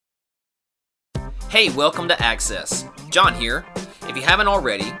Hey, welcome to Access. John here. If you haven't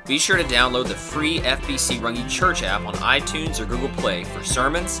already, be sure to download the free FBC Runge Church app on iTunes or Google Play for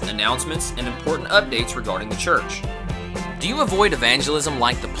sermons, announcements, and important updates regarding the church. Do you avoid evangelism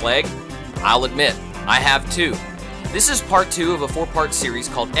like the plague? I'll admit, I have too. This is part 2 of a 4-part series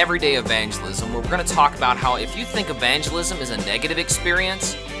called Everyday Evangelism, where we're going to talk about how if you think evangelism is a negative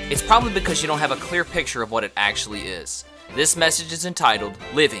experience, it's probably because you don't have a clear picture of what it actually is. This message is entitled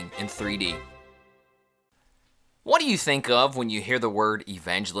Living in 3D. What do you think of when you hear the word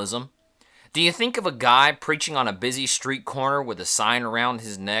evangelism? Do you think of a guy preaching on a busy street corner with a sign around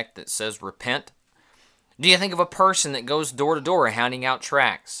his neck that says repent? Do you think of a person that goes door to door handing out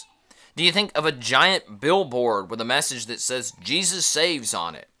tracts? Do you think of a giant billboard with a message that says Jesus saves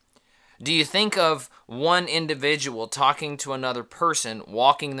on it? Do you think of one individual talking to another person,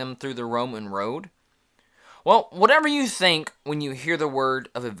 walking them through the Roman road? Well, whatever you think when you hear the word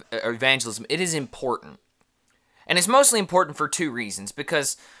of evangelism, it is important. And it's mostly important for 2 reasons,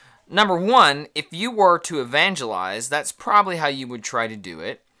 because number 1, if you were to evangelize, that's probably how you would try to do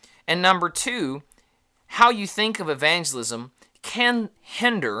it. And number 2, how you think of evangelism can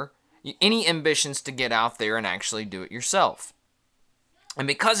hinder any ambitions to get out there and actually do it yourself. And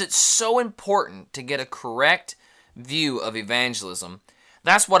because it's so important to get a correct view of evangelism,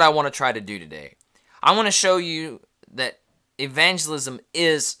 that's what I want to try to do today. I want to show you that evangelism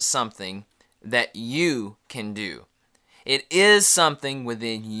is something that you can do. It is something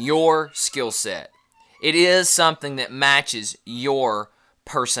within your skill set. It is something that matches your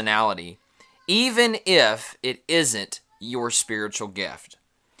personality, even if it isn't your spiritual gift.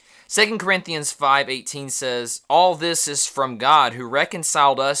 2 Corinthians 5:18 says, "All this is from God, who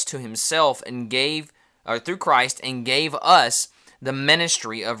reconciled us to himself and through Christ and gave us the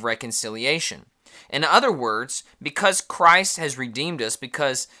ministry of reconciliation." In other words, because Christ has redeemed us,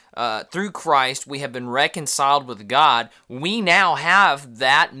 because through Christ we have been reconciled with God, we now have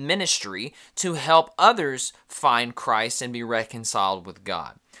that ministry to help others find Christ and be reconciled with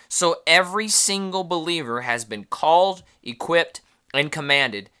God. So every single believer has been called, equipped, and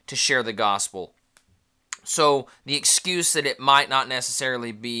commanded to share the gospel. So the excuse that it might not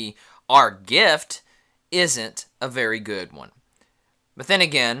necessarily be our gift isn't a very good one. But then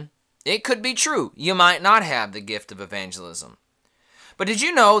again, it could be true. You might not have the gift of evangelism. But did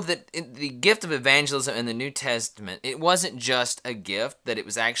you know that the gift of evangelism in the New Testament, it wasn't just a gift, that it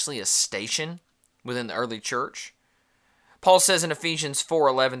was actually a station within the early church? Paul says in Ephesians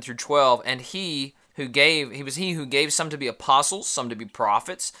 4:11 through 12, "And he who gave some to be apostles, some to be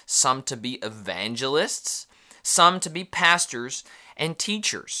prophets, some to be evangelists, some to be pastors and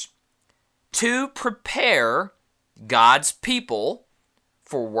teachers, to prepare God's people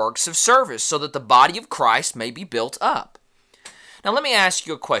for works of service, so that the body of Christ may be built up." Now let me ask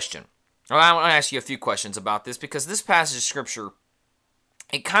you a question. I want to ask you a few questions about this, because this passage of Scripture,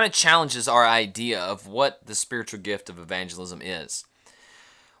 it kind of challenges our idea of what the spiritual gift of evangelism is.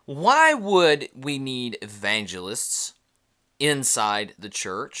 Why would we need evangelists inside the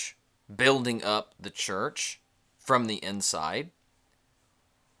church, building up the church from the inside?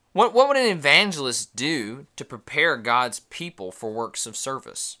 What would an evangelist do to prepare God's people for works of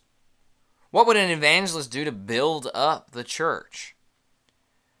service? What would an evangelist do to build up the church?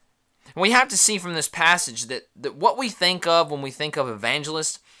 We have to see from this passage that what we think of when we think of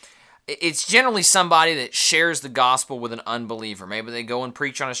evangelists, it's generally somebody that shares the gospel with an unbeliever. Maybe they go and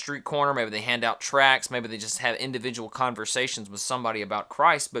preach on a street corner, maybe they hand out tracts, maybe they just have individual conversations with somebody about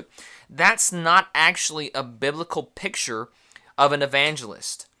Christ, but that's not actually a biblical picture of an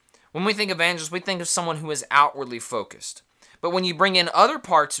evangelist. When we think evangelist, we think of someone who is outwardly focused. But when you bring in other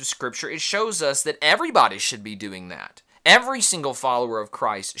parts of Scripture, it shows us that everybody should be doing that. Every single follower of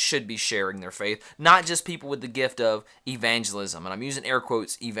Christ should be sharing their faith, not just people with the gift of evangelism. And I'm using air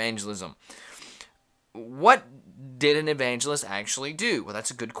quotes, evangelism. What did an evangelist actually do? Well,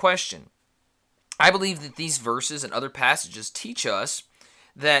 that's a good question. I believe that these verses and other passages teach us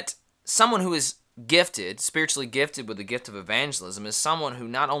that someone who is gifted, spiritually gifted with the gift of evangelism, is someone who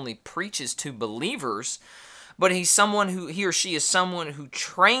not only preaches to believers, but he or she is someone who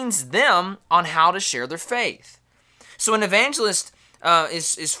trains them on how to share their faith. So an evangelist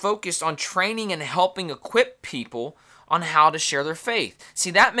is focused on training and helping equip people on how to share their faith.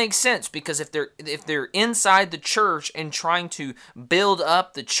 See, that makes sense, because if they're inside the church and trying to build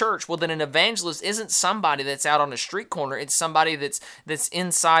up the church, well, then an evangelist isn't somebody that's out on a street corner. It's somebody that's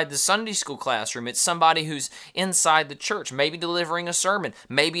inside the Sunday school classroom. It's somebody who's inside the church, maybe delivering a sermon.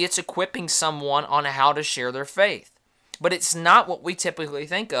 Maybe it's equipping someone on how to share their faith. But it's not what we typically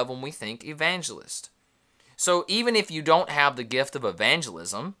think of when we think evangelist. So even if you don't have the gift of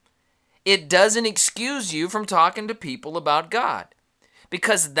evangelism, it doesn't excuse you from talking to people about God,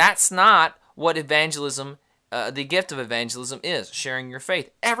 because that's not what evangelism, the gift of evangelism is, sharing your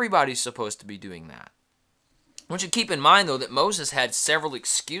faith. Everybody's supposed to be doing that. I want you to keep in mind, though, that Moses had several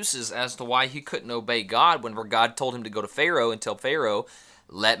excuses as to why he couldn't obey God whenever God told him to go to Pharaoh and tell Pharaoh,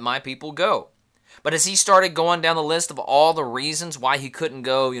 let my people go. But as he started going down the list of all the reasons why he couldn't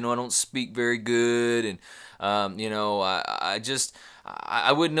go, I don't speak very good, and, I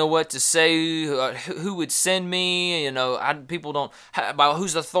wouldn't know what to say, who would send me, people don't, about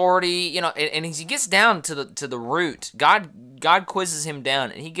whose authority, and as he gets down to the root, God quizzes him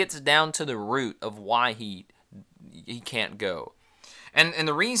down, and he gets down to the root of why he can't go. And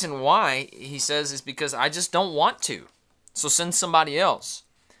the reason why, he says, is because I just don't want to. So send somebody else.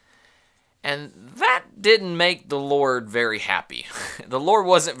 And that didn't make the Lord very happy. The Lord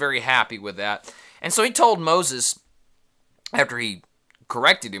wasn't very happy with that. And so he told Moses, after he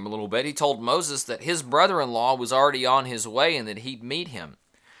corrected him a little bit, he told Moses that his brother-in-law was already on his way and that he'd meet him.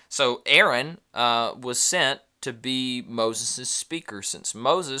 So Aaron was sent to be Moses' speaker. Since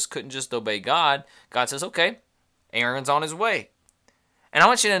Moses couldn't just obey God, God says, okay, Aaron's on his way. And I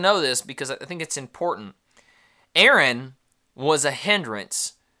want you to know this because I think it's important. Aaron was a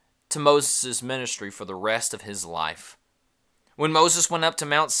hindrance to Moses' ministry for the rest of his life. When Moses went up to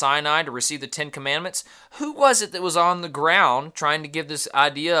Mount Sinai to receive the Ten Commandments, who was it that was on the ground trying to give this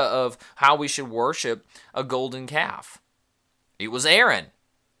idea of how we should worship a golden calf? It was Aaron.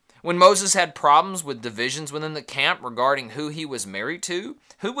 When Moses had problems with divisions within the camp regarding who he was married to,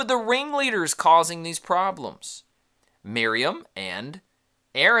 who were the ringleaders causing these problems? Miriam and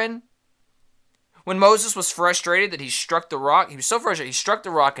Aaron. When Moses was frustrated that he struck the rock, he was so frustrated, he struck the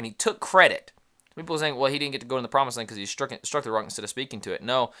rock and he took credit. People are saying, well, he didn't get to go in the promised land because he struck the rock instead of speaking to it.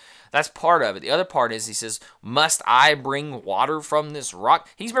 No, that's part of it. The other part is he says, must I bring water from this rock?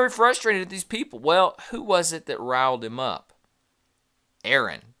 He's very frustrated at these people. Well, who was it that riled him up?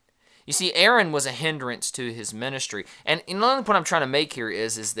 Aaron. You see, Aaron was a hindrance to his ministry. And the only point I'm trying to make here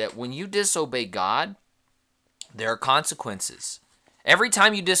is that when you disobey God, there are consequences. Every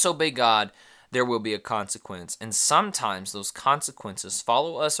time you disobey God, there will be a consequence. And sometimes those consequences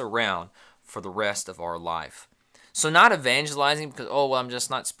follow us around for the rest of our life. So not evangelizing because, I'm just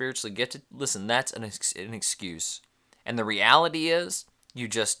not spiritually gifted. Listen, that's an excuse. And the reality is, you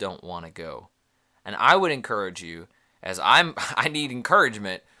just don't want to go. And I would encourage you, as I need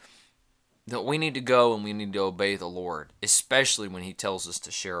encouragement, that we need to go and we need to obey the Lord, especially when he tells us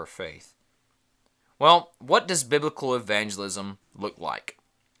to share our faith. Well, what does biblical evangelism look like?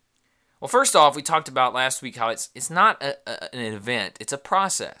 Well, first off, we talked about last week how it's not an event, it's a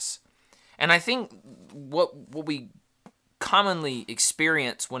process. And I think what we commonly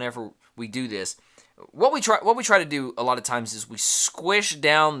experience whenever we do this, what we try to do a lot of times is we squish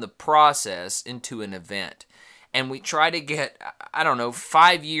down the process into an event. And we try to get,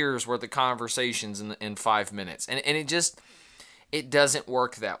 5 years worth of conversations in 5 minutes. And it doesn't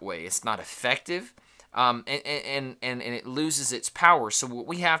work that way. It's not effective. And it loses its power. So what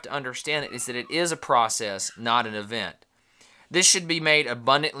we have to understand is that it is a process, not an event. This should be made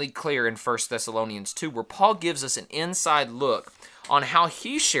abundantly clear in 1 Thessalonians 2, where Paul gives us an inside look on how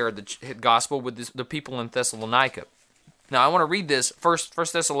he shared the gospel with the people in Thessalonica. Now, I want to read this, 1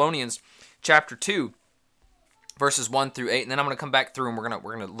 Thessalonians chapter 2, verses 1 through 8, and then I'm going to come back through and we're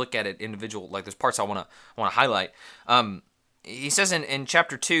going to look at it individual, like there's parts I want to highlight. He says in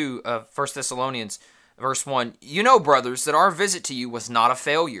chapter 2 of 1 Thessalonians, verse 1, you know, brothers, that our visit to you was not a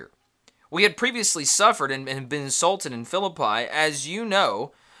failure. We had previously suffered and been insulted in Philippi, as you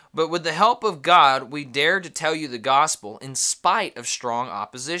know, but with the help of God, we dared to tell you the gospel in spite of strong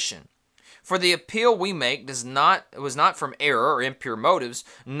opposition. For the appeal we make was not from error or impure motives,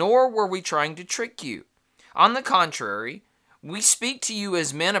 nor were we trying to trick you. On the contrary, we speak to you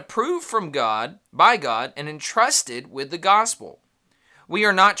as men approved by God, and entrusted with the gospel. We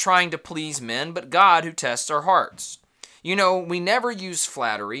are not trying to please men, but God who tests our hearts. You know, we never use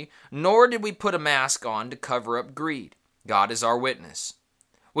flattery, nor did we put a mask on to cover up greed. God is our witness.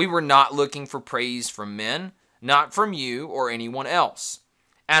 We were not looking for praise from men, not from you or anyone else.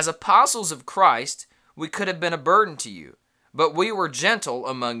 As apostles of Christ, we could have been a burden to you, but we were gentle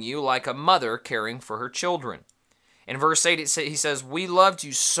among you like a mother caring for her children. In verse 8, he says, we loved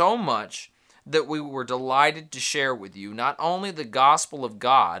you so much that we were delighted to share with you not only the gospel of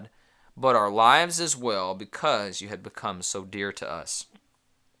God, but our lives as well, because you had become so dear to us.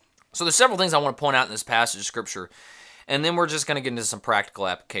 So there's several things I want to point out in this passage of Scripture, and then we're just going to get into some practical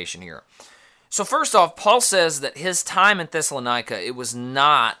application here. So first off, Paul says that his time in Thessalonica, it was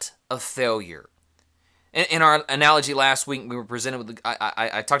not a failure. In our analogy last week, we were presented with,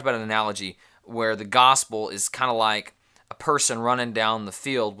 I talked about an analogy where the gospel is kind of like a person running down the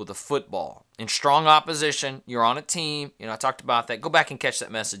field with a football. In strong opposition, you're on a team. I talked about that. Go back and catch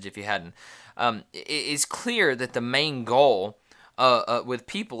that message if you hadn't. It's clear that the main goal with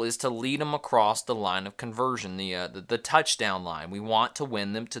people is to lead them across the line of conversion, the touchdown line. We want to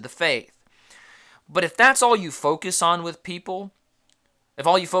win them to the faith. But if that's all you focus on with people, if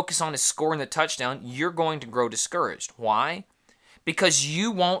all you focus on is scoring the touchdown, you're going to grow discouraged. Why? Because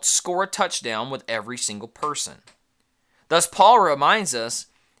you won't score a touchdown with every single person. Thus, Paul reminds us,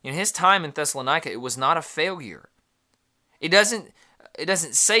 in his time in Thessalonica, it was not a failure. It doesn't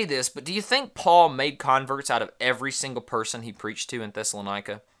say this, but do you think Paul made converts out of every single person he preached to in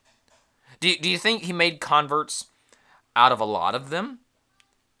Thessalonica? Do you think he made converts out of a lot of them?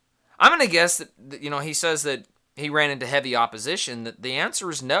 I'm going to guess that he says that he ran into heavy opposition. That the answer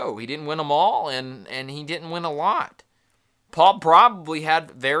is no. He didn't win them all, and he didn't win a lot. Paul probably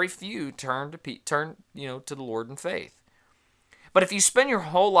had very few turn to the Lord in faith. But if you spend your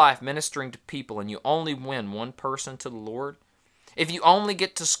whole life ministering to people and you only win one person to the Lord, if you only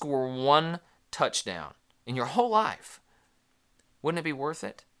get to score one touchdown in your whole life, wouldn't it be worth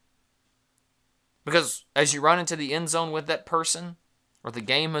it? Because as you run into the end zone with that person, or the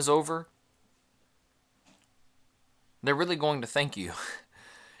game is over, they're really going to thank you.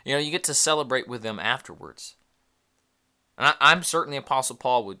 You get to celebrate with them afterwards. And I'm certain the Apostle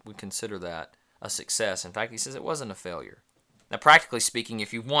Paul would consider that a success. In fact, he says it wasn't a failure. Now, practically speaking,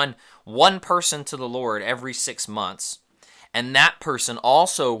 if you've won one person to the Lord every 6 months, and that person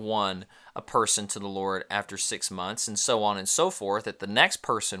also won a person to the Lord after 6 months, and so on and so forth, that the next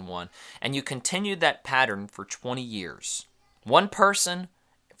person won, and you continued that pattern for 20 years, one person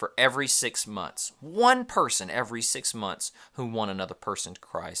for every 6 months, one person every 6 months who won another person to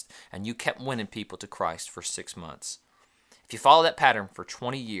Christ, and you kept winning people to Christ for 6 months. If you follow that pattern for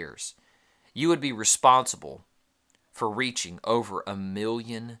 20 years, you would be responsible for reaching over 1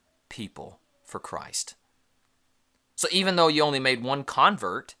 million people for Christ. So even though you only made one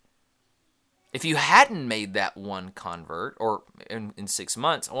convert, if you hadn't made that one convert, or in 6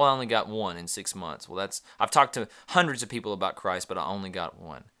 months, well, I only got one in 6 months. Well, I've talked to hundreds of people about Christ, but I only got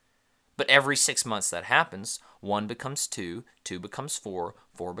one. But every 6 months that happens, 1 becomes 2, 2 becomes 4,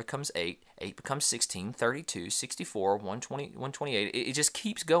 4 becomes 8, 8 becomes 16, 32, 64, 120, 128. It just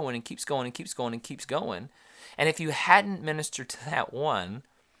keeps going and keeps going and keeps going and keeps going. And if you hadn't ministered to that one,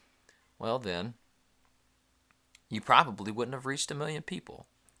 well then, you probably wouldn't have reached 1 million people.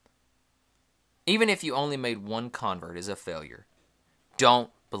 Even if you only made one convert is a failure. Don't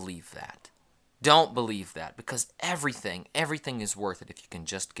believe that. Don't believe that, because everything is worth it if you can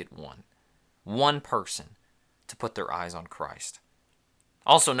just get one person to put their eyes on Christ.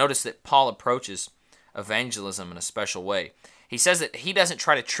 Also, notice that Paul approaches evangelism in a special way. He says that he doesn't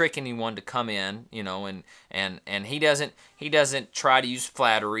try to trick anyone to come in, and he doesn't try to use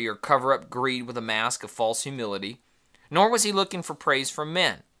flattery or cover up greed with a mask of false humility, nor was he looking for praise from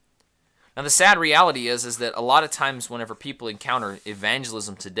men. Now, the sad reality is that a lot of times whenever people encounter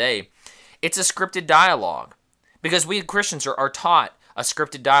evangelism today, it's a scripted dialogue, because we Christians are taught a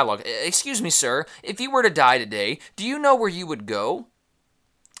scripted dialogue. Excuse me, sir, if you were to die today, do you know where you would go?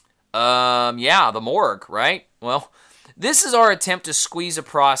 Yeah, the morgue, right? Well, this is our attempt to squeeze a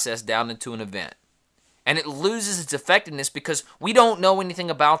process down into an event. And it loses its effectiveness because we don't know anything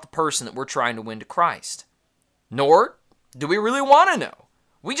about the person that we're trying to win to Christ. Nor do we really want to know.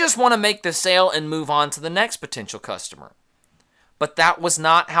 We just want to make the sale and move on to the next potential customer. But that was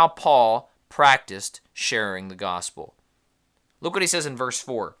not how Paul practiced sharing the gospel. Look what he says in verse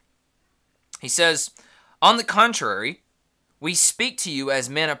 4. He says, "On the contrary, we speak to you as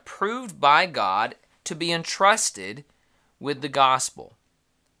men approved by God to be entrusted with the gospel."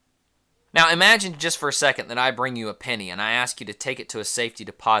 Now imagine just for a second that I bring you a penny and I ask you to take it to a safety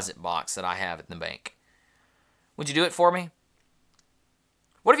deposit box that I have at the bank. Would you do it for me?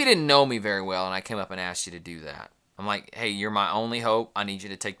 What if you didn't know me very well and I came up and asked you to do that? I'm like, hey, you're my only hope. I need you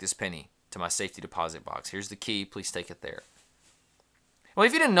to take this penny to my safety deposit box. Here's the key. Please take it there. Well,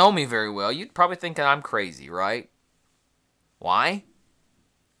 if you didn't know me very well, you'd probably think that I'm crazy, right? Why?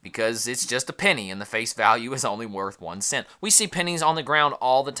 Because it's just a penny and the face value is only worth 1 cent. We see pennies on the ground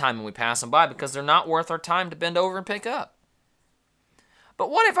all the time when we pass them by because they're not worth our time to bend over and pick up. But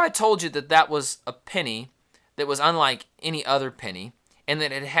what if I told you that that was a penny that was unlike any other penny and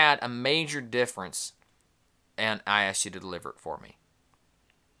that it had a major difference and I asked you to deliver it for me?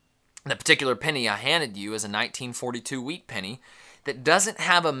 The particular penny I handed you is a 1942 wheat penny that doesn't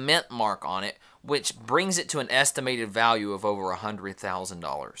have a mint mark on it, which brings it to an estimated value of over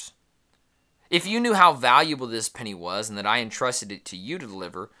 $100,000. If you knew how valuable this penny was and that I entrusted it to you to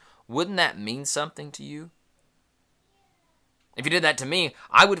deliver, wouldn't that mean something to you? If you did that to me,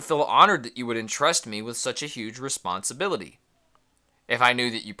 I would feel honored that you would entrust me with such a huge responsibility. If I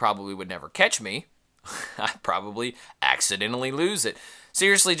knew that you probably would never catch me, I'd probably accidentally lose it.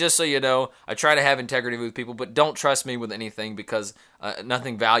 Seriously, just so you know, I try to have integrity with people, but don't trust me with anything because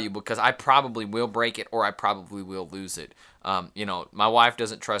nothing valuable, because I probably will break it or I probably will lose it. My wife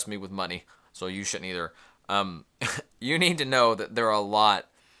doesn't trust me with money, so you shouldn't either. You need to know that there are a lot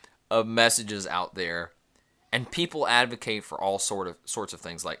of messages out there, and people advocate for all sorts of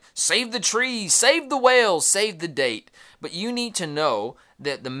things like save the trees, save the whales, save the date. But you need to know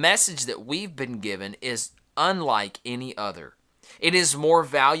that the message that we've been given is unlike any other. It is more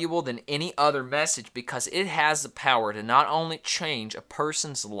valuable than any other message because it has the power to not only change a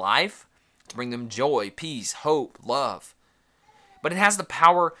person's life, to bring them joy, peace, hope, love, but it has the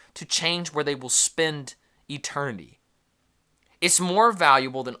power to change where they will spend eternity. It's more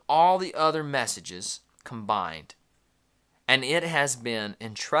valuable than all the other messages combined, and it has been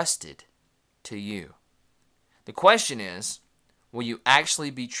entrusted to you. The question is, will you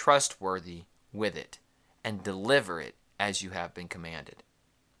actually be trustworthy with it and deliver it as you have been commanded?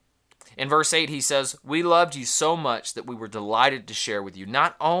 In verse 8, he says, we loved you so much that we were delighted to share with you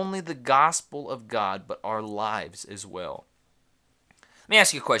not only the gospel of God, but our lives as well. Let me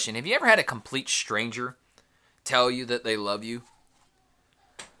ask you a question. Have you ever had a complete stranger tell you that they love you?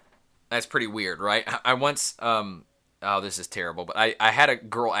 That's pretty weird, right? I once, this is terrible, but I had a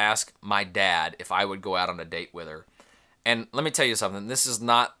girl ask my dad if I would go out on a date with her. And let me tell you something, this is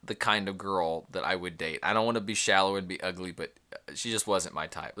not the kind of girl that I would date. I don't want to be shallow and be ugly, but she just wasn't my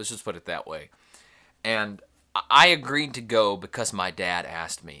type. Let's just put it that way. And I agreed to go because my dad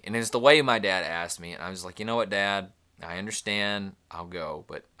asked me. And it's the way my dad asked me. And I was like, you know what, Dad? I understand. I'll go.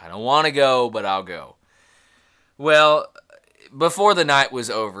 But I don't want to go, but I'll go. Well, before the night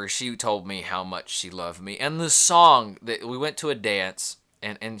was over, she told me how much she loved me. And the song, that we went to a dance.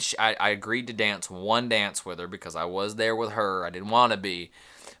 And I agreed to dance one dance with her because I was there with her. I didn't want to be.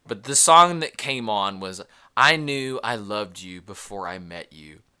 But the song that came on was I Knew I Loved You Before I Met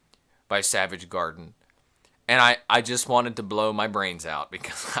You by Savage Garden. And I just wanted to blow my brains out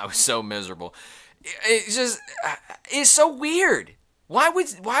because I was so miserable. It's so weird. Why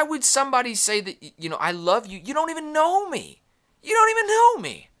would somebody say that, I love you? You don't even know me. You don't even know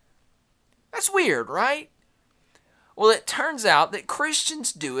me. That's weird, right? Well, it turns out that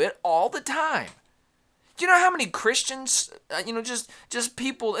Christians do it all the time. Do you know how many Christians, just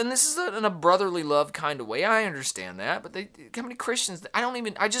people, and this is in a brotherly love kind of way, I understand that, but how many Christians,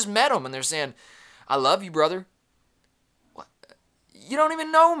 I just met them and they're saying, I love you, brother. What? You don't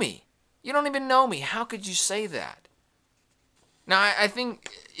even know me. You don't even know me. How could you say that? Now, I think,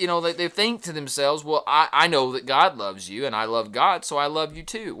 they think to themselves, well, I know that God loves you and I love God, so I love you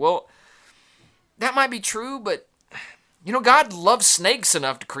too. Well, that might be true, but God loves snakes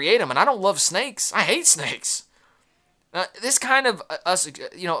enough to create them, and I don't love snakes. I hate snakes. This kind of us,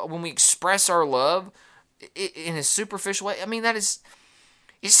 when we express our love in a superficial way, it's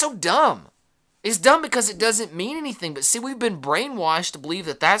so dumb. It's dumb because it doesn't mean anything. But see, we've been brainwashed to believe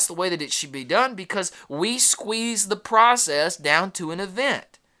that that's the way that it should be done because we squeeze the process down to an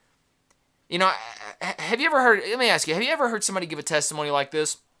event. Have you ever heard, let me ask you, have you ever heard somebody give a testimony like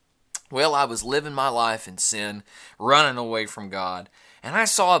this? Well, I was living my life in sin, running away from God, and I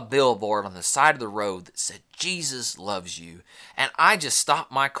saw a billboard on the side of the road that said, Jesus loves you. And I just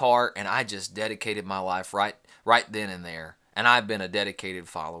stopped my car and I just dedicated my life right then and there. And I've been a dedicated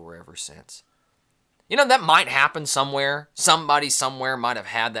follower ever since. That might happen somewhere. Somebody somewhere might have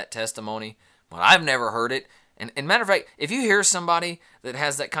had that testimony, but I've never heard it. And matter of fact, if you hear somebody that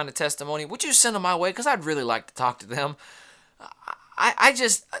has that kind of testimony, would you send them my way? Because I'd really like to talk to them. I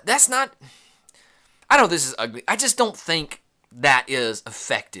know this is ugly. I just don't think that is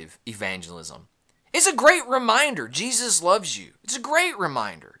effective evangelism. It's a great reminder. Jesus loves you. It's a great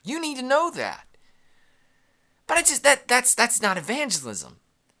reminder. You need to know that. But that's not evangelism.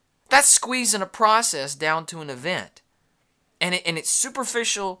 That's squeezing a process down to an event. And it's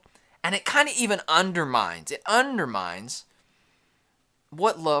superficial, and it kind of even undermines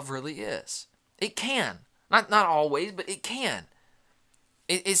what love really is. It can. Not always, but it can.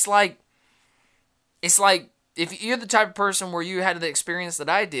 It's like if you're the type of person where you had the experience that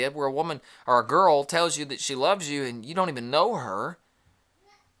I did, where a woman or a girl tells you that she loves you and you don't even know her,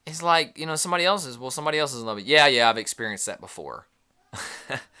 it's like, somebody else is in love with you. Yeah, I've experienced that before.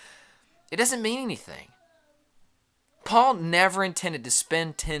 It doesn't mean anything. Paul never intended to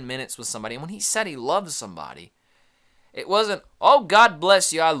spend 10 minutes with somebody. And when he said he loves somebody, it wasn't, oh, God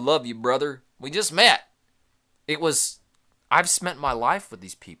bless you, I love you, brother. We just met. I've spent my life with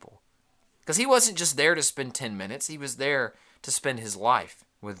these people. Because he wasn't just there to spend 10 minutes. He was there to spend his life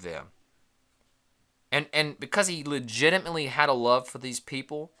with them. And because he legitimately had a love for these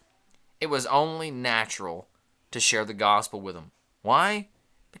people, it was only natural to share the gospel with them. Why?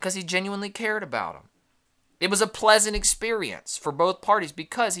 Because he genuinely cared about them. It was a pleasant experience for both parties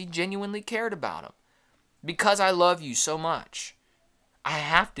because he genuinely cared about them. Because I love you so much, I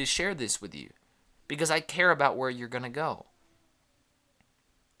have to share this with you because I care about where you're going to go.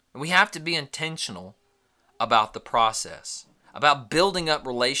 And we have to be intentional about the process, about building up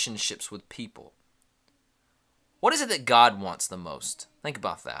relationships with people. What is it that God wants the most? Think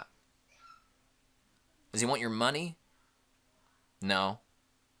about that. Does he want your money? No.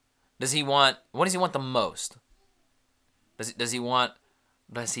 What does he want the most? Does he want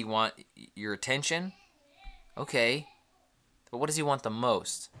your attention? Okay. But what does he want the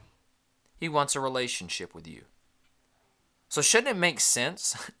most? He wants a relationship with you. So shouldn't it make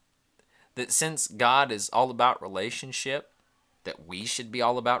sense that since God is all about relationship, that we should be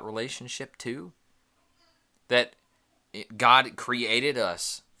all about relationship too? That God created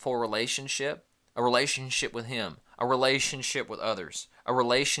us for a relationship with him, a relationship with others, a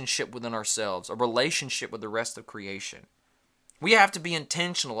relationship within ourselves, a relationship with the rest of creation. We have to be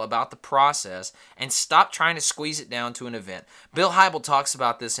intentional about the process and stop trying to squeeze it down to an event. Bill Hybels talks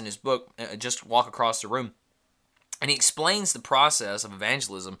about this in his book, Just Walk Across the Room. And he explains the process of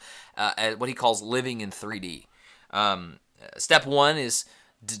evangelism at what he calls living in 3D. Step 1 is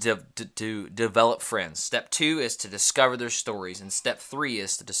to develop friends. Step 2 is to discover their stories. And step 3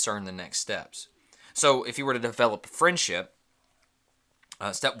 is to discern the next steps. So if you were to develop a friendship,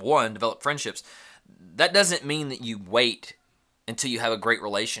 step 1, develop friendships, that doesn't mean that you wait until you have a great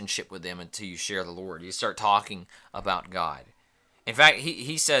relationship with them until you share the Lord. You start talking about God. In fact,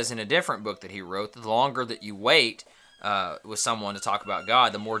 he says in a different book that he wrote that the longer that you wait with someone to talk about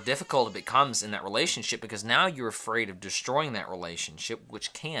God, the more difficult it becomes in that relationship because now you're afraid of destroying that relationship,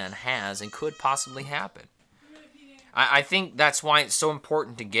 which has, and could possibly happen. I think that's why it's so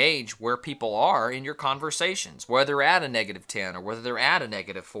important to gauge where people are in your conversations, whether they're at a -10 or whether they're at a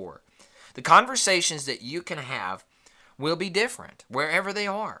 -4. The conversations that you can have will be different wherever they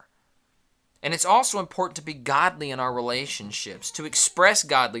are. And it's also important to be godly in our relationships, to express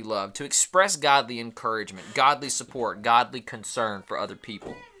godly love, to express godly encouragement, godly support, godly concern for other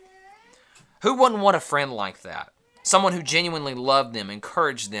people. Who wouldn't want a friend like that? Someone who genuinely loved them,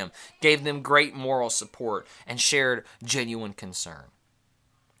 encouraged them, gave them great moral support, and shared genuine concern.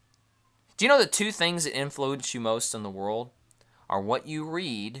 Do you know the two things that influence you most in the world are what you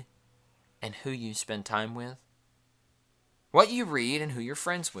read and who you spend time with? What you read and who you're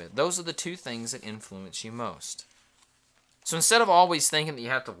friends with. Those are the two things that influence you most. So instead of always thinking that you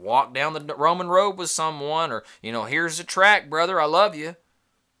have to walk down the Roman road with someone or, here's the track, brother, I love you.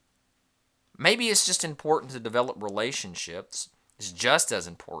 Maybe it's just important to develop relationships. It's just as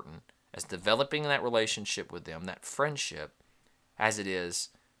important as developing that relationship with them, that friendship, as it is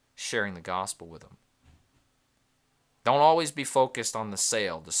sharing the gospel with them. Don't always be focused on the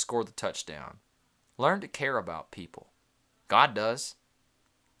sale to score the touchdown. Learn to care about people. God does.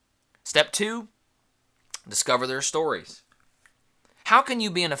 Step 2, discover their stories. How can you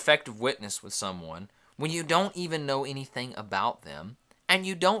be an effective witness with someone when you don't even know anything about them and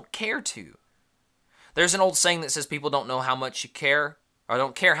you don't care to? There's an old saying that says people don't know how much you care or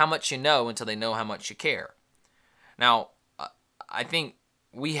don't care how much you know until they know how much you care. Now, I think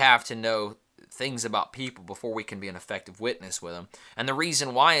we have to know things about people before we can be an effective witness with them. And the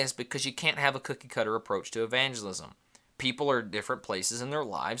reason why is because you can't have a cookie-cutter approach to evangelism. People are at different places in their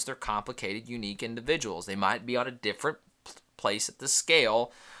lives. They're complicated, unique individuals. They might be on a different place at the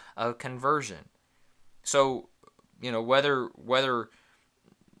scale of conversion. So, whether we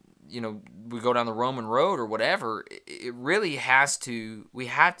go down the Roman road or whatever, it really we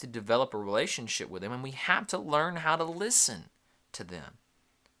have to develop a relationship with them, and we have to learn how to listen to them.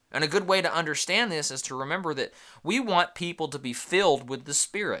 And a good way to understand this is to remember that we want people to be filled with the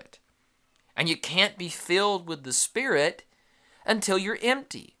Spirit. And you can't be filled with the Spirit until you're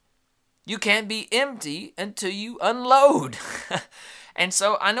empty. You can't be empty until you unload. And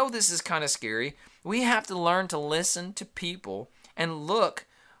so I know this is kind of scary. We have to learn to listen to people and listen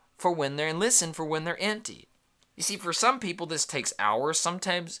for when they're empty. You see, for some people this takes hours.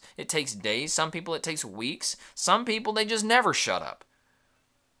 Sometimes it takes days. Some people it takes weeks. Some people they just never shut up.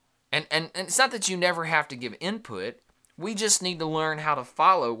 And it's not that you never have to give input. We just need to learn how to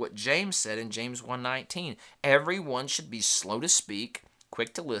follow what James said in James 1:19. Everyone should be slow to speak,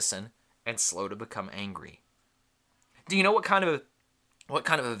 quick to listen, and slow to become angry. Do you know what kind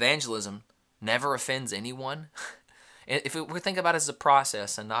of evangelism never offends anyone, if we think about it as a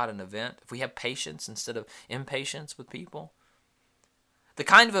process and not an event, if we have patience instead of impatience with people, the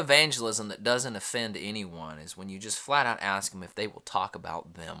kind of evangelism that doesn't offend anyone is when you just flat out ask them if they will talk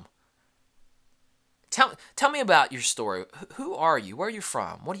about them. Tell me about your story. Who are you? Where are you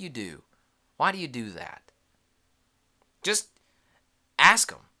from? What do you do? Why do you do that? Just ask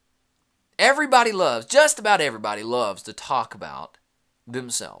them. Just about everybody loves to talk about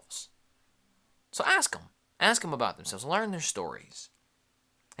themselves. So ask them. Ask them about themselves. Learn their stories.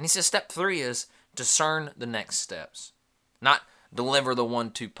 And he says step 3 is discern the next steps. Not deliver the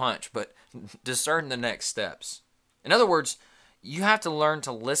 1-2 punch, but discern the next steps. In other words, you have to learn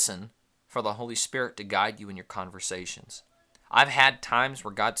to listen for the Holy Spirit to guide you in your conversations. I've had times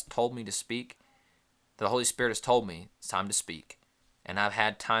where God's told me to speak. The Holy Spirit has told me it's time to speak. And I've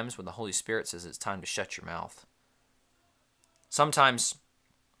had times when the Holy Spirit says it's time to shut your mouth. Sometimes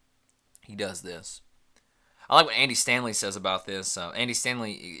he does this. I like what Andy Stanley says about this. Andy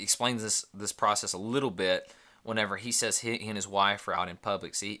Stanley explains this process a little bit whenever he says he and his wife are out in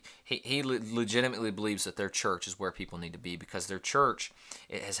public. See, he legitimately believes that their church is where people need to be because their church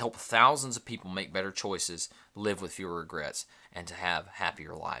has helped thousands of people make better choices, live with fewer regrets, and to have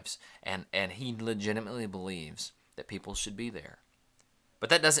happier lives. And he legitimately believes that people should be there. But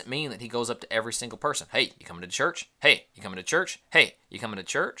that doesn't mean that he goes up to every single person. Hey, you coming to church? Hey, you coming to church? Hey, you coming to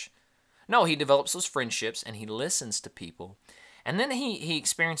church? No, he develops those friendships and he listens to people. And then he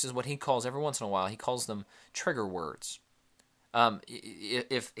experiences what he calls, every once in a while, he calls them trigger words.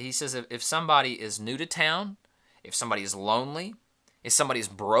 If somebody is new to town, if somebody is lonely, if somebody is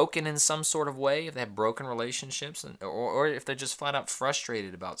broken in some sort of way, if they have broken relationships, or if they're just flat out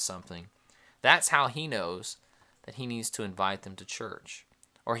frustrated about something, that's how he knows that he needs to invite them to church,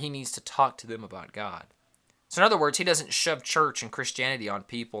 or he needs to talk to them about God. So in other words, he doesn't shove church and Christianity on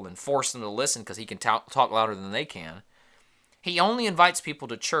people and force them to listen because he can talk louder than they can. He only invites people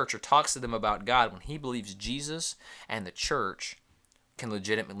to church or talks to them about God when he believes Jesus and the church can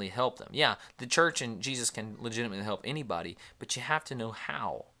legitimately help them. Yeah, the church and Jesus can legitimately help anybody, but you have to know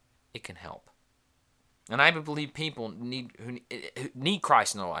how it can help. And I believe people need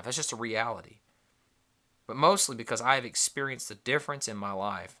Christ in their life. That's just a reality. But mostly because I have experienced the difference in my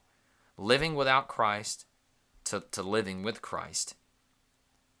life, living without Christ to living with Christ.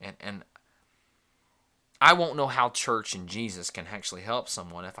 And I won't know how church and Jesus can actually help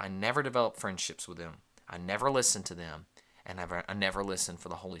someone if I never develop friendships with them, I never listen to them, and I never listen for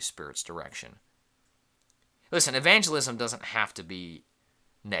the Holy Spirit's direction. Listen, evangelism doesn't have to be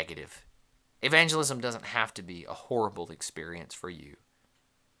negative. Evangelism doesn't have to be a horrible experience for you,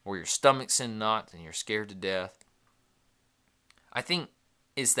 where your stomach's in knots and you're scared to death. I think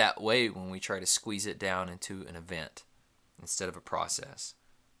it's that way when we try to squeeze it down into an event instead of a process.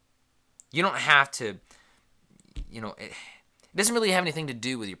 You don't have to, it doesn't really have anything to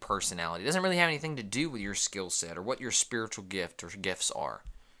do with your personality. It doesn't really have anything to do with your skill set or what your spiritual gift or gifts are.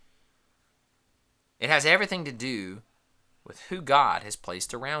 It has everything to do with who God has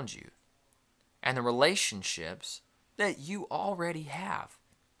placed around you and the relationships that you already have.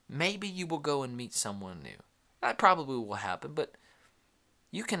 Maybe you will go and meet someone new. That probably will happen, but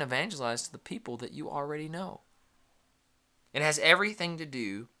you can evangelize to the people that you already know. It has everything to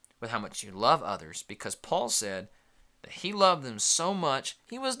do with how much you love others, because Paul said that he loved them so much,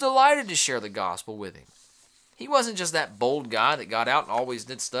 he was delighted to share the gospel with him. He wasn't just that bold guy that got out and always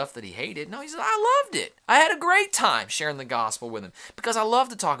did stuff that he hated. No, he said, I loved it. I had a great time sharing the gospel with him because I love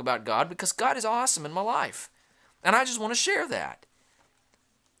to talk about God, because God is awesome in my life. And I just want to share that.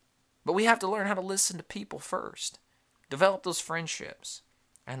 But we have to learn how to listen to people first, develop those friendships,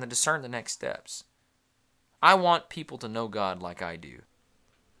 and then discern the next steps. I want people to know God like I do.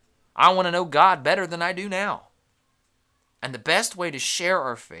 I want to know God better than I do now. And the best way to share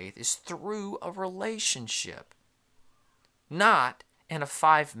our faith is through a relationship, not in a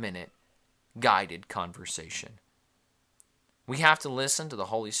 5-minute guided conversation. We have to listen to the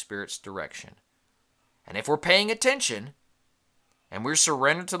Holy Spirit's direction. And if we're paying attention and we're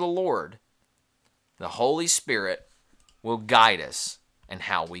surrendered to the Lord, the Holy Spirit will guide us in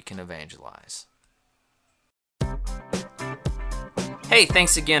how we can evangelize. Hey,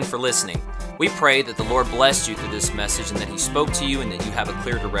 thanks again for listening. We pray that the Lord blessed you through this message and that He spoke to you and that you have a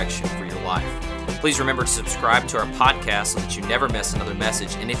clear direction for your life. Please remember to subscribe to our podcast so that you never miss another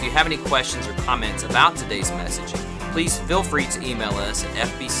message. And if you have any questions or comments about today's message, please feel free to email us at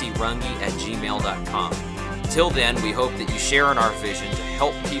fbcrungy@gmail.com. Till then, we hope that you share in our vision to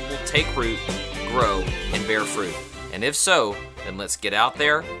help people take root, grow, and bear fruit. And if so, then let's get out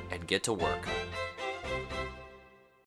there and get to work.